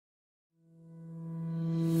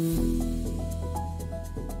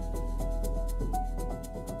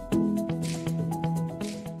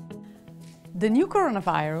The new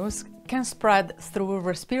coronavirus can spread through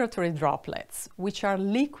respiratory droplets, which are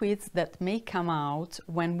liquids that may come out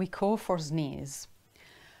when we cough or sneeze.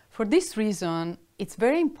 For this reason, it's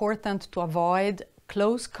very important to avoid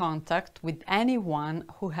close contact with anyone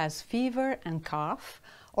who has fever and cough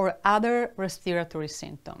or other respiratory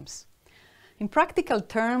symptoms. In practical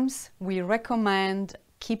terms, we recommend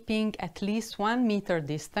keeping at least 1 meter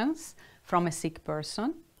distance from a sick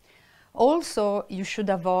person. Also, you should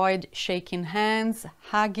avoid shaking hands,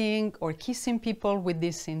 hugging, or kissing people with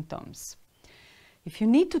these symptoms. If you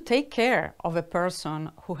need to take care of a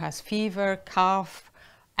person who has fever, cough,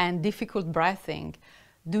 and difficult breathing,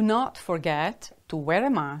 do not forget to wear a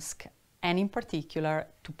mask and, in particular,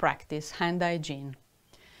 to practice hand hygiene.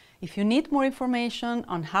 If you need more information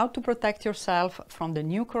on how to protect yourself from the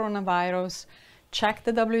new coronavirus, check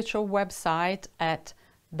the WHO website at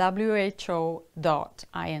who.int.